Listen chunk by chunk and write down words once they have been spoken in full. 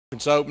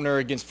Conference opener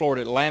against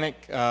Florida Atlantic.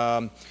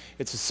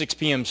 It's a 6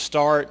 p.m.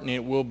 start, and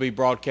it will be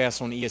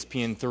broadcast on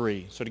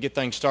ESPN3. So to get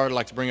things started, I'd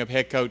like to bring up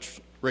head coach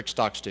Rick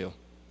Stockstill.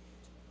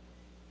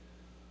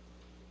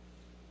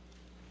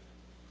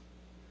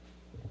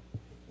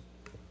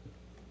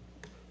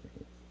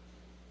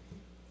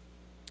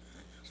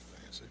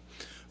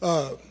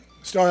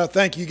 Start out,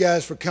 thank you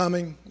guys for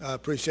coming. I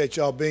appreciate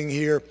y'all being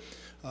here.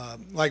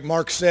 Like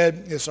Mark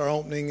said, it's our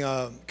opening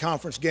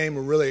conference game.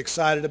 We're really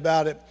excited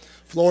about it.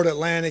 Florida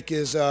Atlantic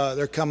is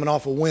they're coming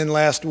off a win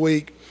last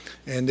week,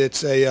 and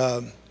it's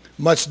a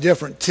much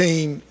different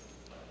team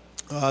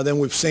than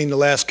we've seen the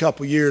last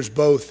couple years,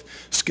 both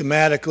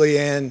schematically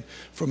and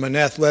from an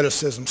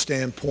athleticism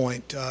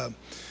standpoint.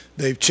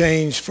 They've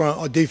changed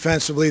from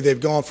defensively. They've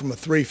gone from a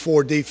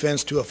 3-4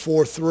 defense to a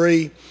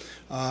 4-3.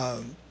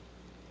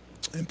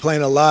 And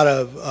playing a lot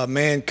of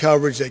man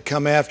coverage. They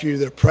come after you.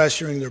 They're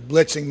pressuring. They're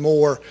blitzing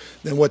more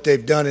than what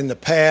they've done in the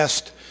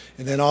past.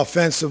 And then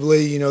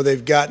offensively, you know,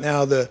 they've gotten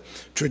out of the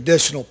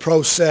traditional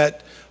pro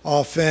set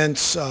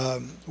offense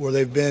where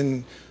they've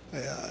been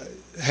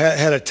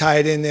had a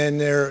tight end in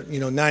there, you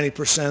know,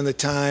 90% of the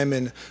time,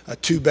 and a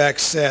two-back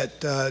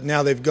set.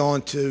 Now they've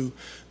gone to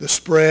the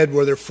spread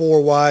where they're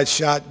four wide,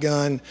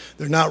 shotgun.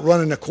 They're not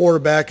running the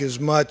quarterback as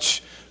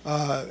much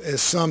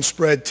as some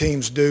spread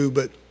teams do,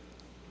 but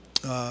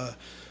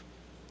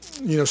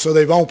you know, so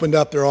they've opened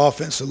up their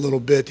offense a little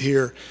bit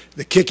here.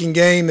 The kicking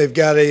game, they've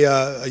got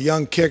a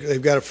young kicker.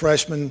 They've got a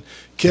freshman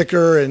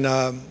kicker, and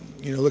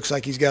you know, looks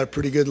like he's got a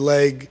pretty good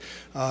leg.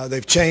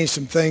 They've changed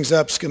some things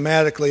up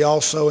schematically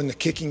also in the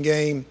kicking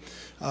game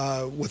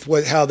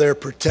with how they're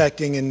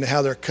protecting and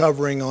how they're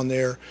covering on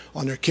their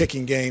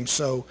kicking game.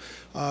 So,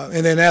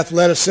 and then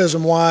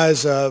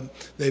athleticism-wise,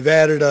 they've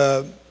added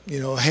a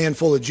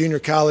handful of junior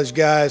college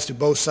guys to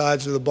both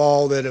sides of the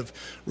ball that have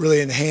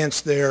really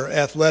enhanced their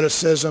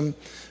athleticism.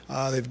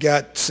 They've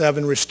got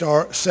seven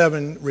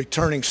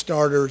returning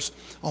starters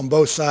on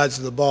both sides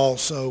of the ball.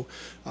 So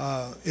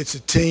it's a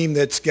team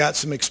that's got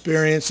some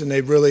experience, and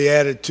they've really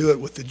added to it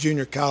with the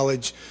junior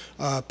college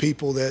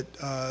people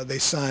that they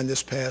signed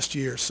this past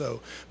year. So,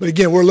 but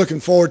again, we're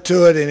looking forward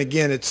to it. And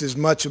again, it's as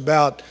much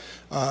about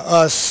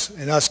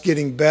us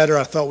getting better.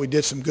 I thought we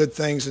did some good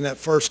things in that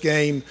first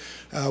game.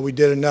 We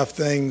did enough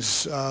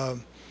things that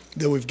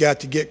we've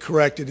got to get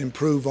corrected and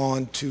improve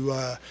on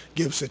to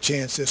give us a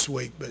chance this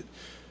week. But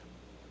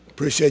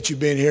appreciate you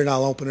being here, and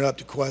I'll open it up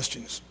to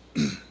questions.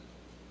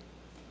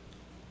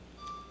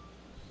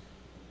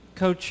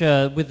 Coach,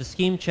 with the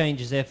scheme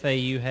changes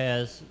FAU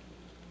has,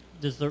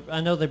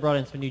 I know they brought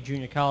in some new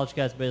junior college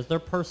guys, but is their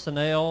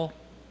personnel,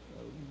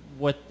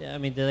 do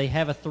they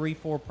have a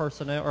 3-4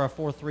 personnel or a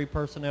 4-3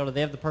 personnel? Do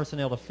they have the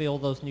personnel to fill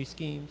those new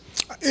schemes?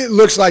 It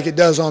looks like it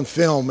does on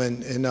film,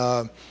 and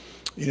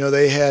you know,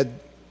 they had,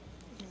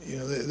 you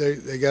know,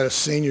 they got a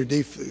senior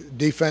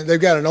defense. They've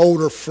got an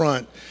older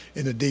front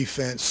in the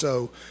defense,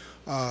 so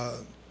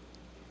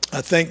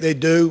I think they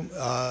do.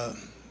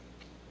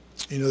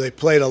 You know, they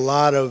played a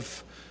lot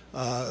of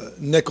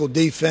nickel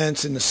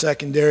defense in the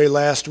secondary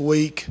last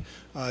week.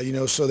 You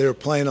know, so they were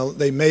playing.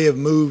 They may have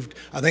moved.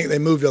 I think they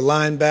moved a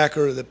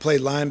linebacker that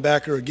played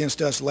linebacker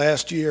against us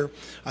last year.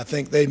 I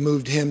think they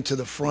moved him to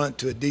the front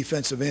to a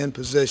defensive end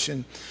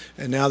position,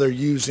 and now they're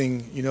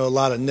using, you know, a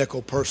lot of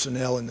nickel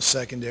personnel in the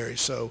secondary.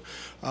 So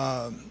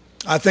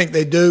I think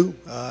they do.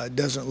 It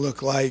doesn't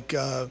look like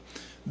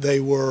they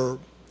were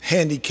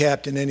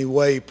handicapped in any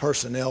way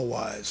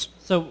personnel-wise.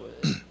 So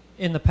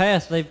in the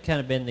past, they've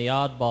kind of been the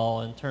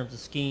oddball in terms of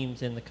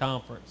schemes in the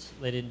conference.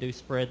 They didn't do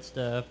spread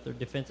stuff. Their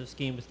defensive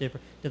scheme was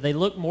different. Do they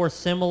look more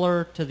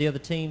similar to the other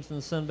teams in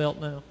the Sun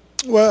Belt now?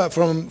 Well,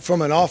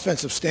 from an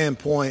offensive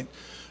standpoint,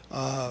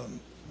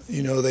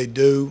 you know, they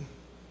do.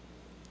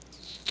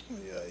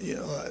 You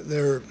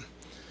know,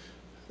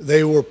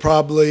 they were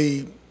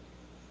probably,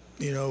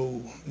 you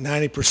know,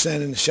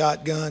 90% in the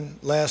shotgun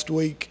last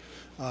week.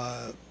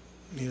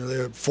 You know,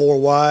 they're four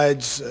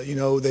wides. You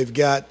know, they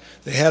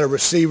had a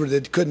receiver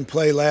that couldn't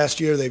play last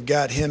year. They've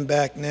got him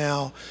back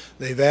now.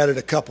 They've added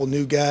a couple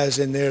new guys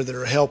in there that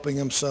are helping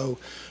them. So,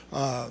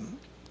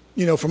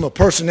 you know, from a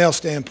personnel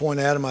standpoint,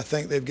 Adam, I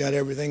think they've got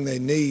everything they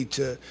need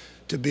to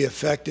be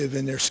effective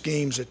in their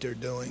schemes that they're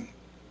doing.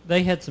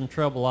 They had some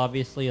trouble,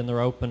 obviously, in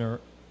their opener.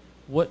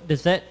 What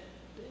does that?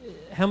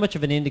 How much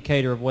of an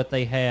indicator of what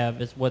they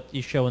have is what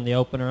you show in the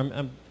opener?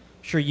 I'm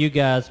sure you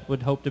guys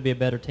would hope to be a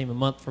better team a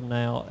month from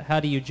now. How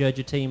do you judge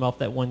a team off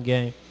that one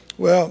game?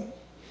 Well,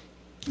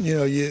 you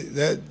know,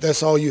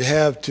 that's all you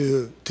have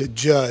to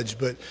judge.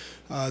 But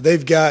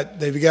they've got.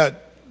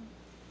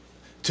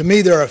 To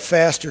me, they're a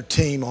faster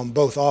team on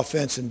both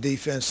offense and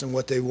defense than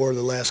what they were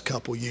the last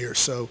couple years.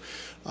 So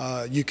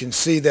you can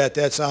see that.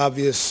 That's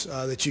obvious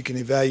that you can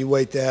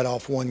evaluate that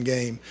off one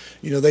game.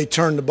 You know, they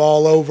turned the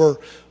ball over,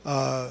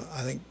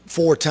 I think,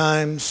 4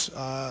 times.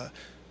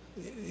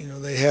 You know,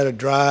 they had a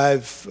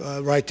drive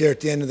right there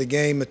at the end of the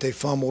game that they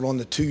fumbled on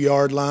the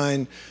 2-yard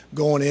line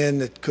going in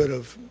that could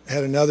have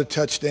had another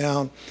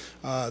touchdown.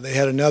 They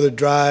had another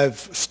drive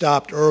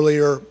stopped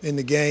earlier in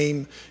the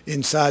game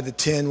inside the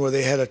 10 where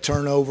they had a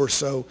turnover.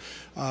 So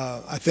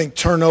I think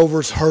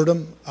turnovers hurt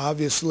them,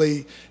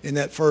 obviously, in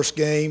that first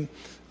game.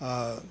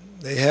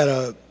 They had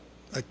a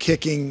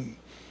kicking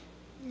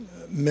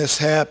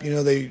mishap. You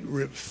know, they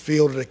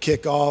fielded a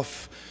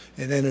kickoff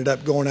and ended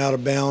up going out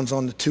of bounds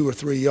on the 2 or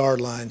 3 yard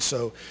line.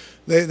 So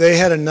they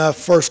had enough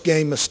first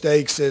game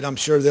mistakes that I'm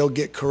sure they'll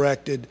get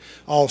corrected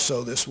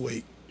also this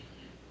week.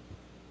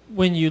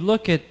 When you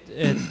look at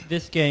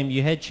this game,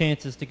 you had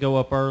chances to go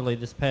up early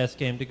this past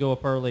game, to go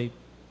up early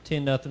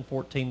 10-0,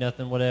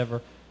 14-0,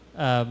 whatever.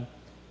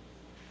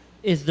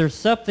 Is there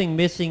something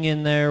missing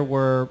in there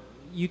where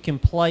you can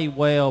play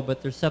well,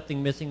 but there's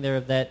something missing there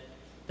of that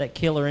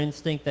killer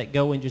instinct, that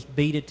go and just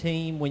beat a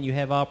team when you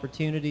have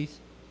opportunities?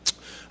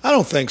 I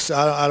don't think so.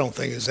 I don't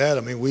think it's that.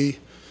 I mean, we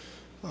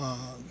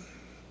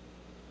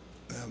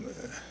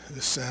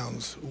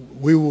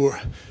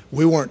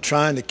weren't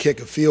trying to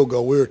kick a field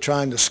goal. We were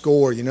trying to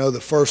score. You know,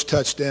 the first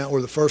touchdown or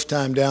the first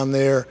time down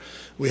there,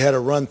 we had a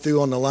run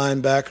through on the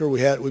linebacker.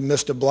 We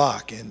missed a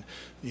block, and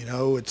you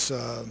know, it's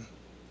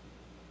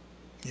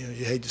you know,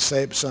 you hate to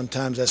say it, but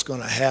sometimes that's going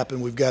to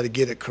happen. We've got to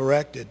get it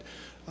corrected.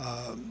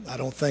 I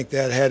don't think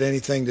that had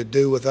anything to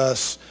do with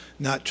us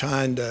not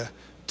trying to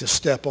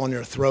step on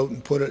their throat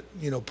and put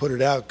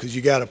it out, because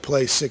you got to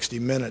play 60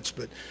 minutes.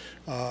 But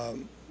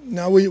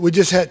no, we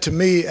just had, to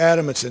me,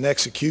 Adam, it's an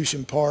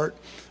execution part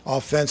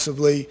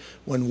offensively.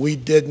 When we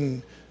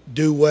didn't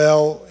do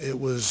well, it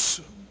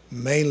was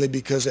mainly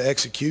because of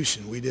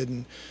execution. We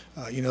didn't,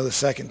 you know, the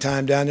second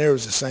time down there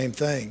was the same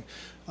thing.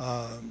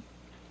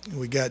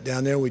 We got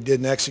down there, we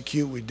didn't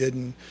execute, we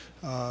didn't,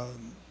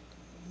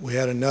 we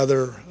had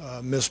another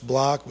missed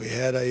block. We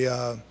had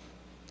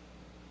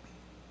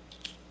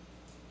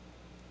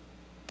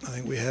I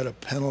think we had a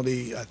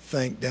penalty, I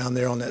think, down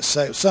there on that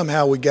side.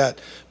 Somehow we got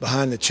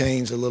behind the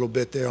chains a little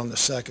bit there on the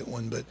second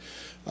one. But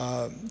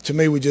to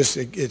me,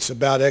 it's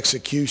about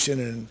execution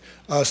and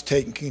us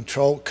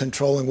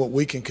controlling what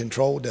we can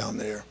control down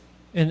there.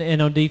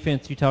 And on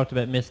defense, you talked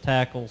about missed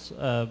tackles.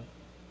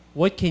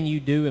 What can you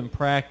do in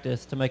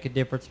practice to make a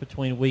difference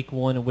between week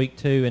 1 and week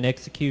 2 in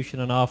execution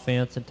on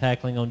offense and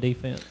tackling on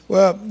defense?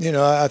 Well, you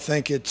know, I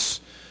think it's,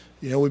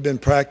 you know, we've been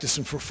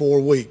practicing for 4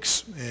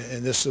 weeks,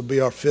 and this will be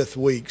our 5th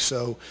week.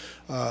 So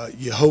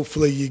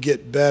hopefully you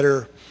get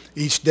better.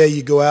 Each day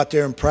you go out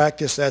there and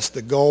practice. That's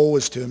the goal,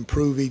 is to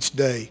improve each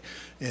day.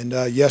 And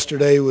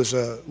yesterday was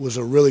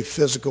a really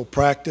physical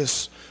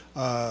practice.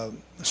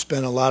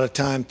 Spent a lot of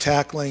time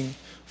tackling.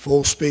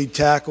 Full speed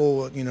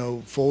tackle, you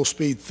know, full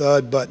speed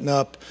thud, button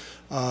up,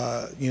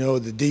 you know,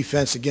 the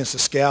defense against the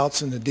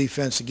scouts and the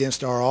defense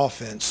against our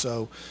offense.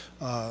 So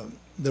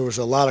there was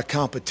a lot of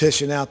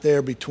competition out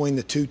there between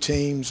the two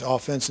teams,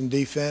 offense and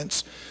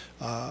defense,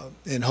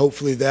 and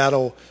hopefully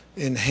that'll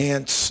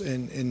enhance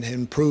and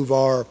improve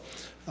our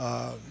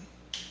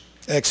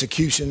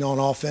execution on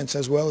offense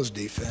as well as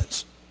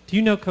defense. Do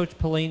you know Coach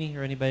Pelini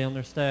or anybody on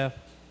their staff?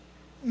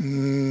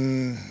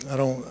 I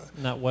don't.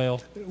 Not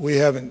well. We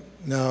haven't.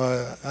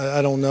 No,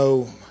 I don't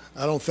know.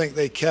 I don't think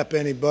they kept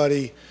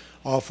anybody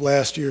off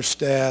last year's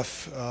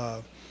staff.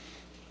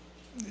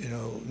 You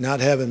know, not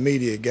having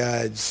media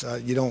guides,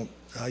 you don't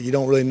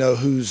really know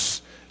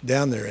who's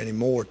down there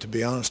anymore, to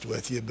be honest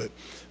with you. But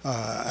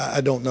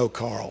I don't know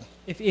Carl.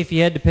 If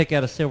you had to pick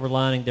out a silver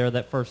lining there,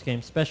 that first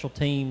game, special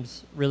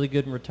teams really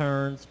good in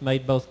returns,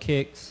 made both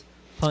kicks.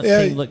 Punt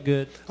team looked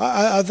good.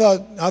 I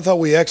thought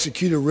we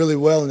executed really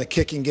well in the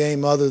kicking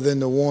game, other than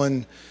the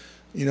one,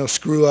 you know,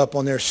 screw up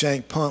on their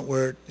shank punt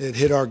where it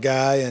hit our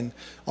guy, and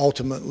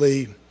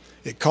ultimately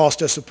it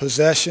cost us a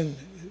possession.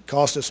 It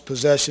cost us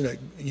possession at,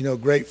 you know,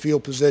 great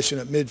field position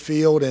at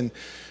midfield, and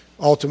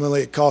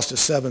ultimately it cost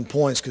us 7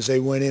 points because they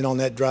went in on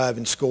that drive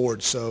and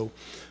scored. So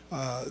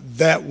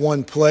that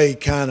one play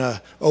kind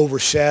of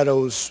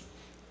overshadows,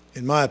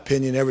 in my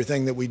opinion,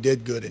 everything that we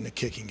did good in the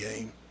kicking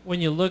game.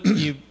 When you look,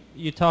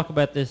 you talk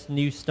about this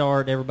new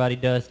start everybody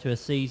does to a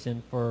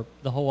season for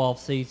the whole off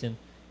season.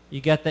 You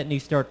got that new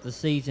start to the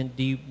season.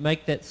 Do you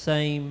make that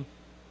same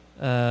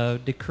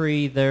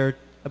decree there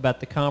about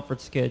the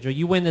conference schedule?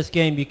 You win this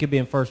game, you could be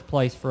in first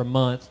place for a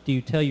month. Do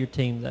you tell your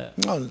team that?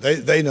 No,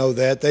 they know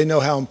that. They know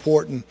how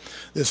important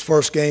this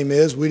first game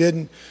is. We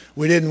didn't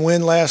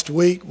win last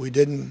week. We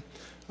didn't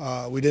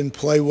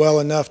play well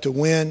enough to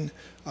win.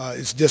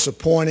 It's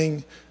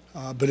disappointing.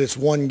 But it's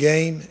one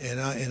game, and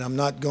I'm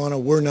not gonna.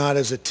 We're not,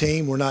 as a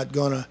team, we're not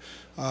gonna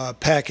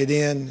pack it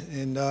in,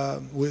 and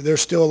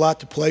there's still a lot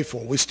to play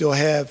for. We still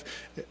have,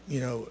 you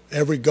know,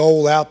 every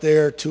goal out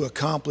there to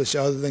accomplish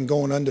other than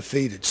going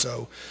undefeated.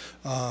 So,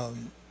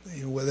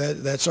 you know,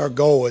 that's our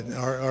goal, and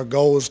our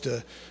goal is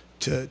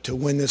to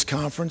win this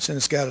conference, and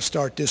it's got to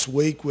start this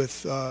week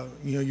with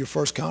you know, your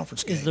first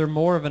conference game. Is there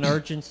more of an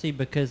urgency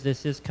because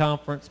this is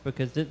conference?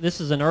 Because this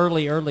is an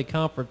early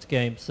conference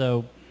game,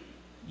 so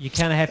you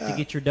kind of have to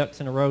get your ducks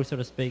in a row, so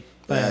to speak.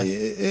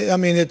 I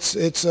mean, it's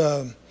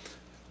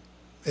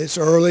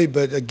early,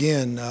 but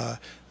again,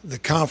 the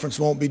conference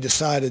won't be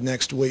decided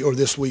next week or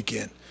this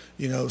weekend.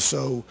 You know,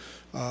 so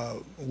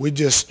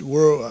we're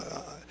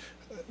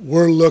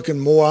looking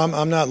more.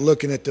 I'm not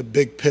looking at the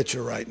big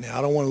picture right now.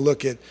 I don't want to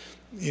look at,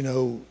 you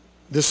know,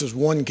 this is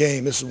one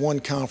game. This is one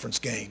conference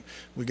game.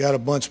 We got a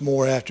bunch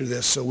more after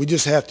this. So we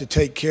just have to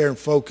take care and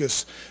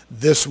focus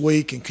this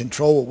week and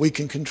control what we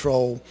can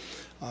control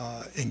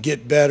and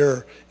get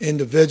better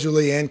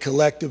individually and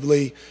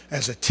collectively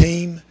as a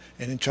team,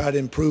 and then try to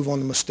improve on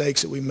the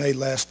mistakes that we made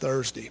last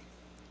Thursday.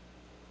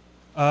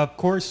 Of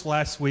course,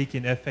 last week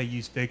in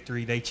FAU's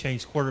victory, they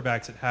changed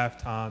quarterbacks at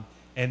halftime,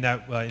 and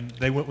and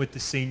they went with the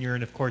senior,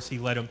 and of course he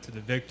led them to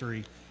the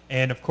victory.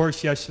 And of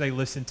course, yesterday,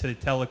 listened to the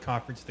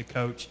teleconference, the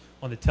coach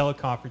on the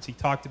teleconference, he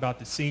talked about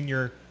the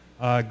senior,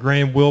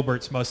 Graham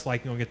Wilbert's most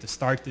likely going to get to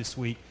start this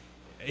week.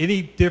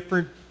 Any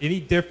different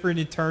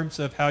in terms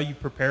of how you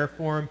prepare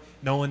for him,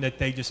 knowing that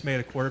they just made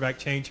a quarterback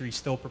change, or are you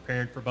still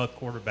preparing for both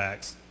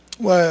quarterbacks?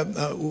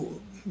 Well,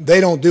 they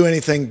don't do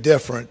anything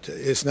different.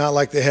 It's not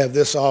like they have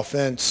this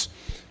offense,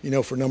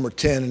 for number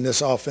 10 and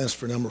this offense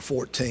for number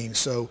 14.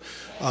 So,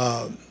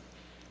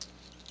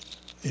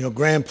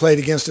 Graham played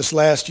against us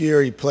last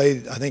year. He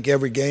played, I think,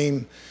 every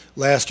game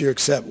last year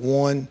except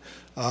one.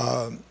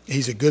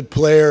 He's a good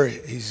player.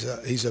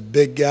 He's a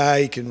big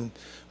guy. He can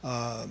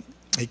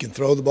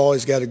throw the ball.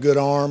 He's got a good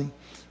arm.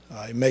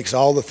 He makes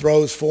all the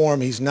throws for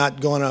him. He's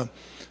not going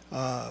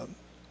to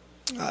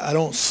I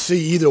don't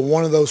see either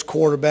one of those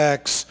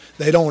quarterbacks.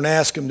 They don't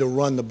ask him to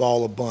run the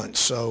ball a bunch.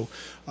 So,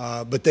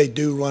 but they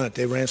do run it.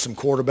 They ran some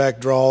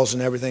quarterback draws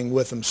and everything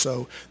with them.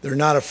 So they're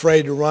not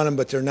afraid to run them,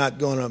 but they're not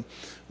going to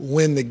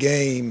win the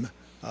game.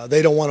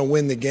 They don't want to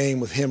win the game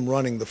with him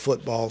running the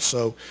football.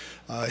 So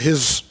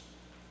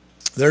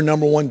their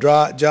number one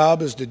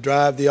job is to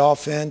drive the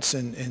offense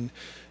and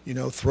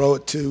throw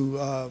it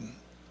to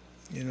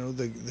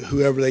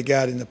whoever they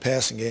got in the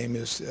passing game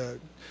is.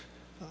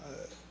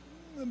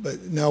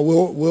 But no,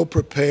 we'll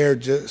prepare.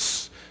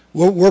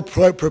 We're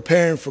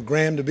preparing for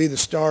Graham to be the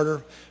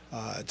starter.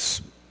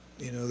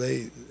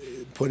 They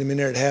put him in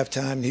there at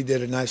halftime, and he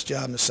did a nice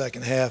job in the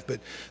second half. But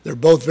they're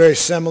both very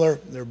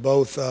similar. They're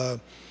both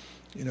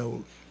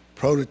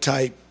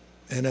prototype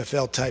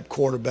NFL type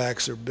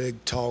quarterbacks. They're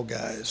big, tall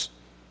guys.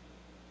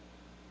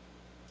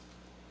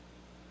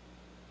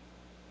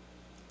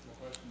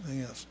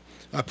 Anything else?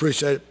 I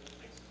appreciate it.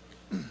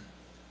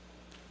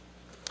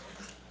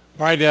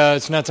 All right,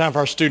 it's now time for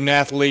our student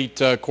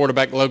athlete,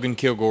 quarterback Logan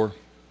Kilgore.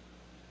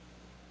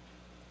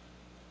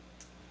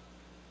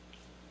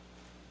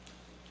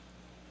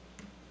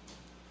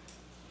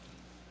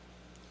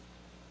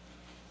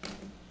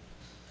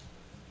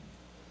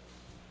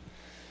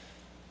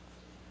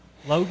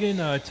 Logan,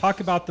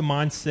 talk about the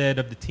mindset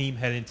of the team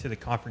heading into the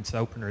conference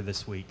opener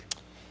this week.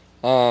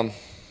 I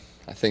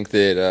think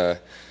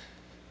that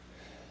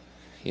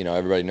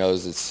everybody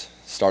knows it's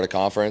start a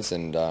conference,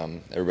 and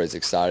everybody's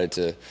excited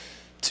to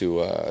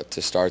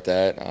start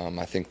that.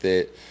 I think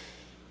that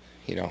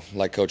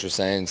like Coach was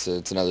saying,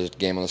 it's another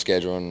game on the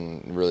schedule,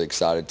 and really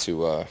excited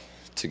to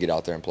get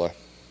out there and play.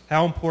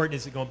 How important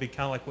is it going to be?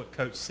 Kind of like what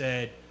Coach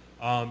said.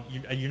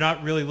 You're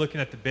not really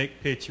looking at the big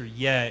picture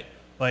yet,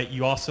 but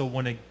you also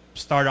want to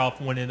start off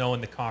 1-0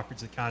 in the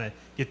conference to kind of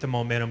get the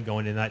momentum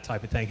going and that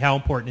type of thing. How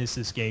important is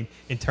this game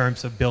in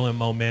terms of building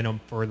momentum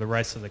for the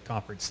rest of the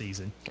conference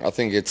season? I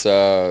think it's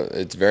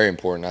very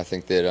important. I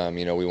think that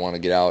we want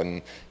to get out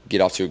and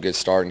get off to a good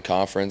start in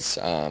conference.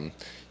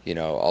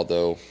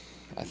 Although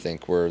I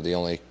think we're the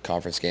only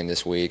conference game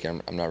this week,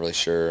 I'm not really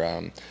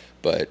sure.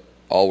 But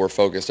all we're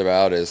focused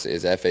about is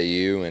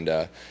FAU, and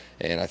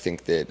I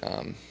think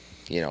that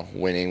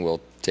winning will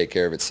take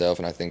care of itself.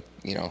 And I think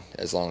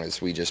as long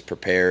as we just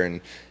prepare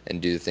and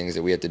do the things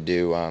that we have to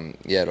do,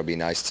 it'll be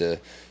nice to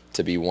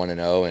be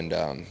 1-0.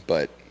 And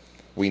but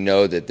we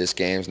know that this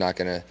game's not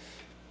going to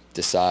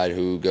decide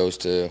who goes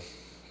to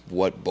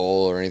what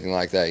bowl or anything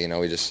like that.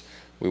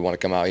 We want to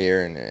come out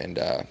here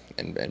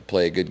and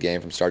play a good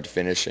game from start to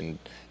finish, and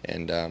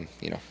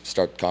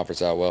start the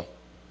conference out well.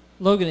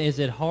 Logan, is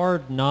it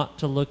hard not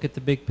to look at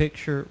the big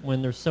picture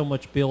when there's so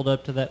much build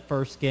up to that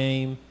first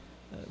game?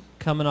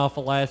 Coming off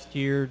of last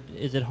year,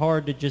 is it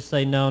hard to just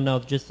say, no,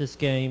 just this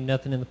game,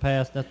 nothing in the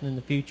past, nothing in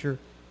the future?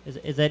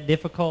 Is that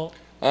difficult?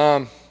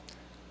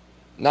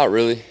 Not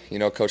really.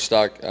 Coach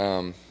Stock,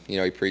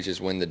 he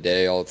preaches win the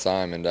day all the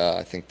time, and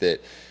I think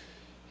that,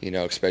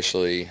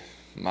 especially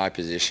my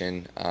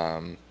position,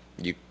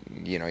 you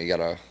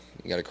gotta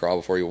crawl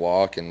before you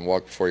walk and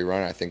walk before you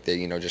run. I think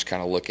that, just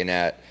kind of looking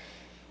at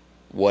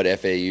what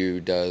FAU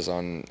does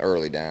on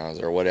early downs,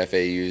 or what FAU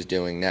is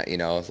doing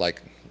now,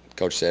 like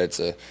Coach said, it's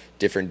a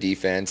different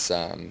defense.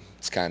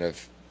 It's kind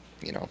of,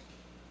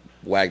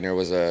 Wagner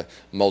was a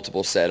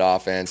multiple set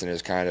offense, and it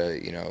was kind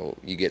of,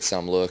 you get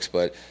some looks,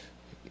 but,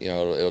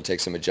 it'll take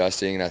some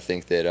adjusting. And I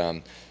think that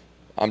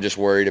I'm just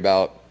worried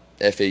about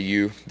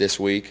FAU this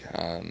week.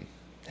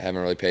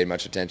 Haven't really paid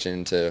much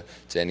attention to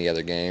any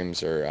other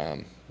games, or,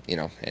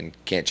 and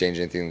can't change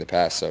anything in the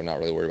past, so not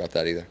really worried about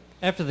that either.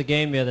 After the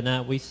game the other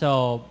night, we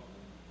saw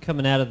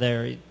coming out of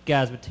there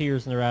guys with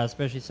tears in their eyes,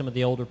 especially some of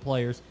the older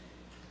players.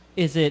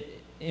 Is it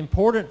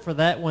important for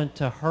that one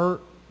to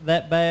hurt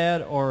that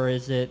bad, or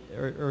is it,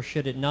 or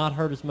should it not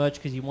hurt as much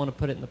because you want to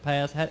put it in the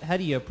past? How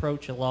do you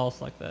approach a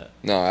loss like that?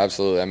 No,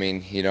 absolutely. I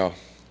mean,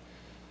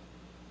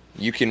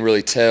 you can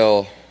really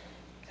tell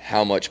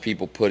how much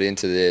people put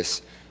into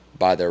this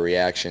by their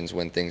reactions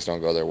when things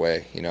don't go their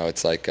way. You know,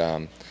 it's like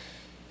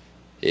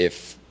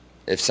if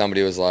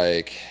somebody was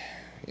like,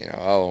 you know,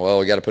 oh well,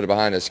 we got to put it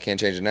behind us, can't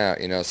change it now,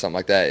 you know, something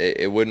like that.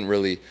 It wouldn't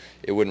really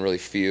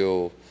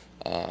feel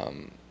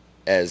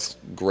as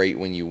great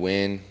when you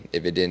win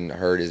if it didn't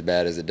hurt as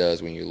bad as it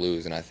does when you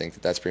lose. And I think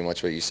that that's pretty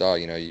much what you saw.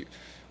 You know,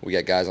 we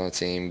got guys on the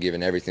team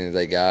giving everything that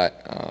they got,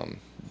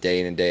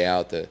 day in and day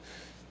out. The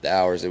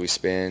hours that we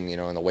spend, you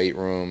know, in the weight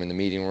room, in the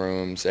meeting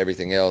rooms,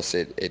 everything else,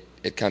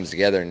 it comes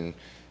together. And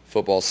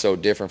football's so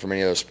different from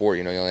any other sport.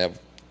 You know, you only have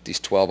these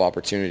 12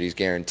 opportunities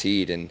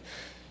guaranteed, and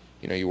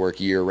you know, you work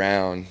year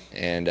round,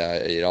 and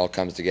it all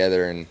comes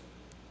together. And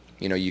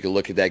you know, you could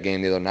look at that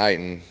game the other night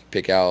and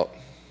pick out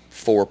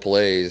 4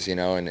 plays, you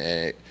know, and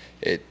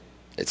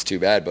it's too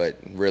bad. But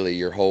really,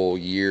 your whole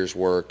year's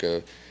work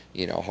of,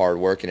 you know, hard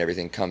work and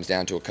everything comes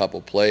down to a couple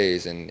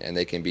plays, and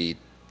they can be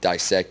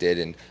dissected.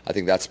 And I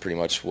think that's pretty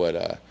much what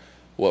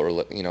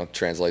you know,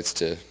 translates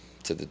to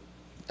the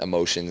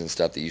emotions and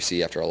stuff that you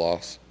see after a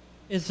loss.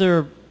 Is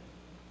there,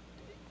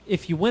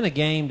 if you win a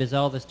game, does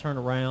all this turn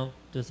around?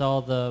 Does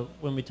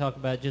when we talk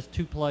about just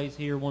 2 plays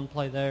here, 1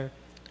 play there,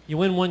 you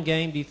win one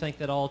game, do you think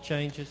that all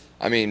changes?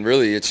 I mean,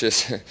 really, it's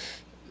just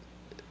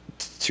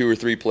 2 or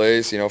 3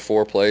 plays, you know,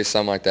 4 plays,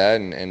 something like that,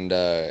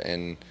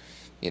 and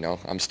you know,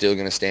 I'm still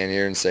going to stand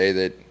here and say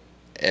that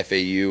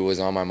FAU was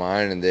on my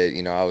mind, and that,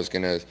 you know, I was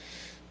going to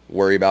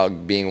worry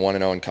about being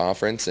 1-0 in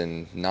conference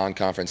and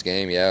non-conference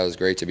game. Yeah, it was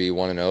great to be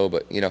 1-0,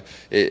 but you know,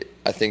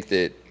 I think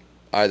that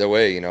either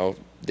way, you know,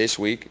 this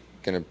week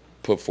going to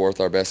put forth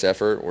our best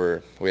effort.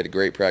 We had a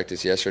great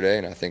practice yesterday,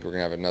 and I think we're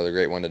going to have another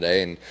great one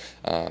today.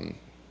 And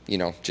you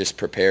know, just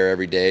prepare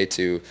every day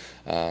to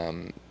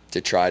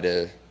try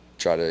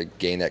to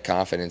gain that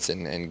confidence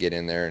and get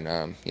in there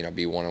and you know,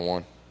 be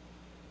 1-on-1.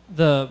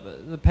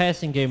 The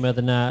passing game of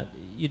the night,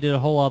 you did a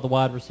whole lot of the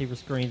wide receiver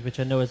screens, which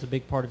I know is a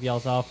big part of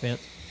y'all's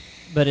offense,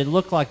 but it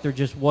looked like there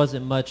just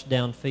wasn't much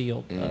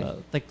downfield.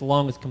 I think the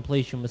longest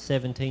completion was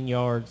 17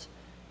 yards.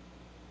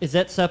 Is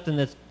that something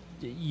that's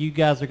you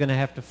guys are going to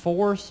have to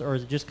force, or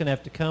is it just going to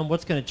have to come?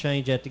 What's going to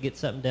change that to get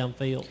something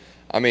downfield?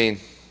 I mean,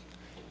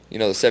 you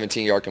know, the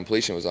 17-yard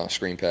completion was on a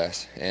screen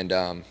pass, and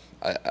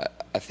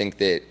I think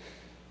that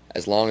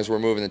as long as we're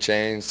moving the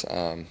chains,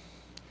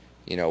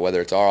 you know, whether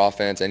it's our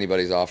offense,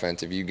 anybody's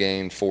offense, if you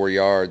gain 4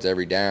 yards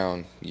every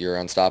down, you're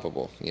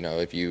unstoppable. You know,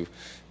 if you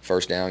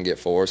first down get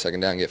 4,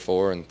 second down get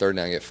 4, and third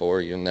down get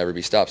 4, you'll never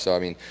be stopped. So I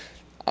mean,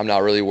 I'm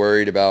not really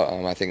worried about.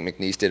 I think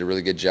McNeese did a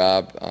really good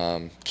job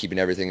keeping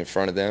everything in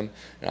front of them,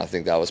 and I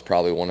think that was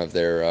probably one of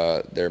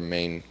their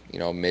main, you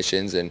know,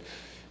 missions. And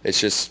it's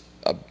just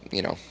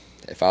you know,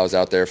 if I was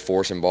out there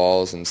forcing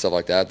balls and stuff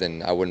like that,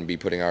 then I wouldn't be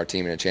putting our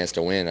team in a chance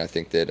to win. I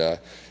think that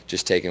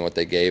just taking what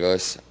they gave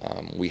us,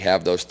 we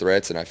have those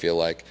threats, and I feel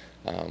like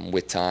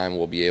with time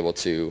we'll be able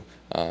to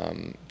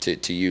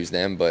use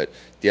them. But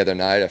the other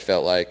night I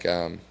felt like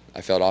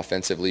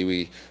offensively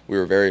we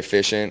were very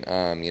efficient.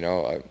 You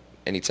know,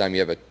 anytime you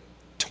have a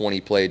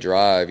 20-play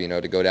drive, you know,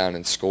 to go down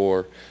and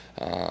score,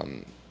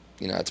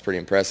 you know, that's pretty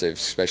impressive,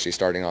 especially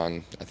starting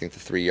on, I think, the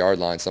 3-yard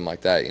line, something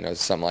like that. You know,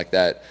 something like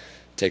that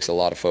takes a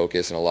lot of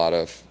focus and a lot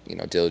of, you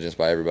know, diligence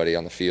by everybody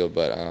on the field.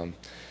 But,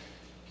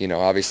 you know,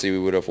 obviously we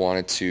would have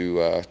wanted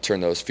to turn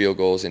those field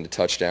goals into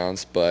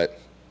touchdowns. But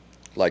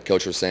like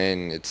Coach was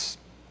saying, it's,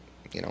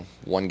 you know,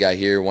 one guy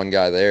here, one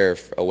guy there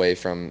away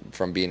from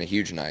being a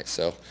huge night.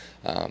 So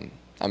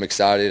I'm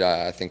excited.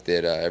 I think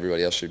that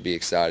everybody else should be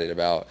excited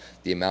about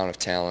the amount of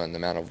talent and the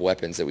amount of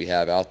weapons that we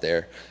have out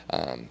there.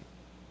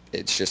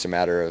 It's just a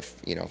matter of,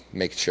 you know,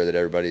 making sure that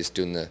everybody's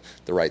doing the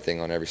right thing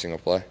on every single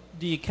play.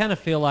 Do you kind of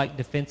feel like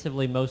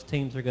defensively most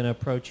teams are going to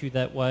approach you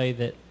that way,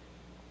 that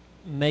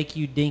make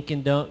you dink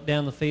and dunk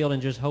down the field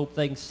and just hope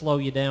they can slow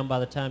you down by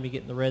the time you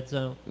get in the red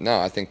zone? No,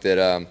 I think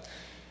that,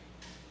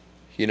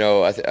 you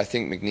know, I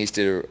think McNeese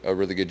did a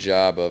really good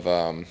job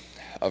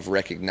of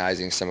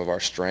recognizing some of our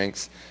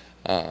strengths.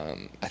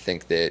 I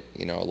think that,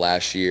 you know,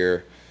 last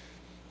year,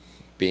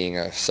 being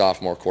a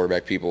sophomore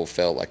quarterback, people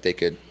felt like they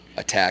could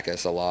attack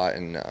us a lot,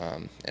 and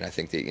I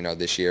think that, you know,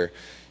 this year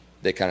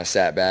they kind of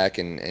sat back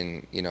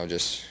and you know,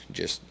 just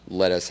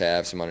let us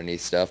have some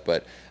underneath stuff.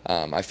 But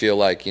I feel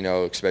like, you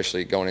know,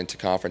 especially going into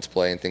conference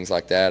play and things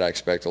like that, I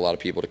expect a lot of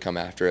people to come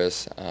after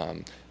us,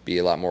 be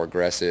a lot more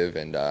aggressive,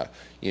 and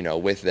you know,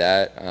 with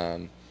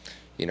that,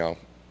 you know,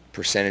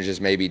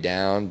 percentages may be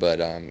down, but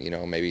you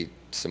know, maybe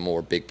some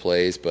more big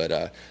plays.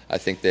 But I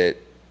think that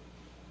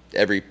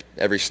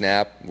every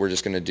snap we're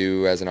just going to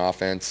do as an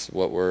offense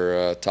what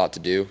we're taught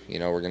to do. You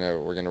know, we're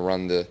gonna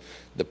run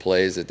the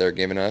plays that they're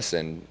giving us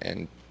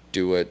and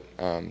do what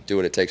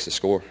it takes to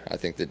score. I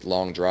think that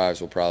long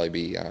drives will probably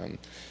be,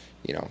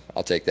 you know,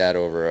 I'll take that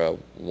over a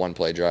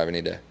one-play drive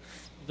any day.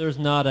 There's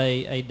not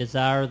a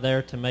desire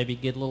there to maybe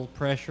get a little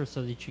pressure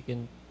so that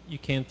you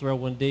can throw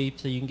one deep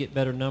so you can get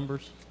better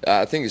numbers?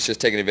 I think it's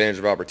just taking advantage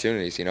of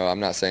opportunities. You know, I'm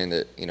not saying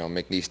that, you know,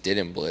 McNeese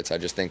didn't blitz. I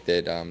just think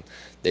that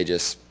they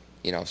just,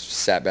 you know,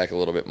 sat back a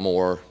little bit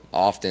more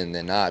often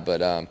than not.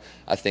 But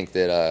I think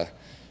that,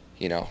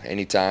 you know,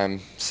 anytime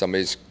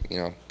somebody's, you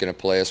know, going to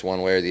play us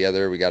one way or the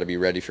other, we got to be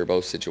ready for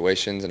both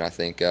situations. And I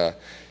think,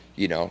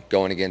 you know,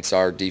 going against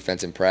our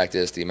defense in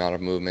practice, the amount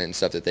of movement and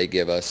stuff that they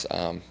give us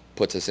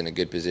puts us in a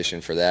good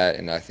position for that.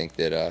 And I think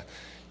that,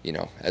 you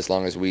know, as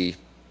long as we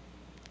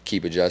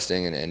keep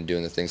adjusting and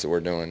doing the things that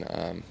we're doing,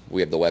 we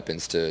have the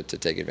weapons to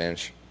take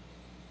advantage.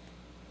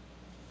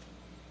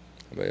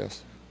 Anybody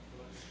else?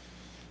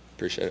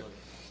 Appreciate it.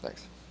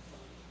 Thanks.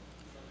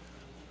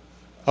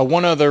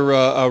 One other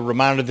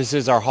reminder, this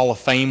is our Hall of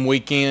Fame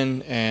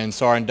weekend, and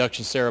so our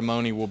induction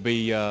ceremony will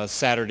be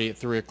Saturday at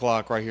 3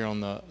 o'clock right here on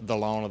the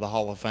lawn of the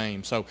Hall of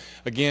Fame. So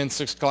again,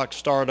 6 o'clock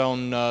start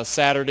on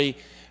Saturday,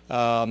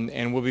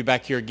 and we'll be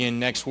back here again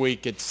next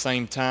week at the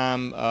same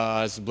time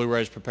as the Blue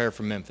Raiders prepare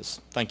for Memphis.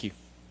 Thank you.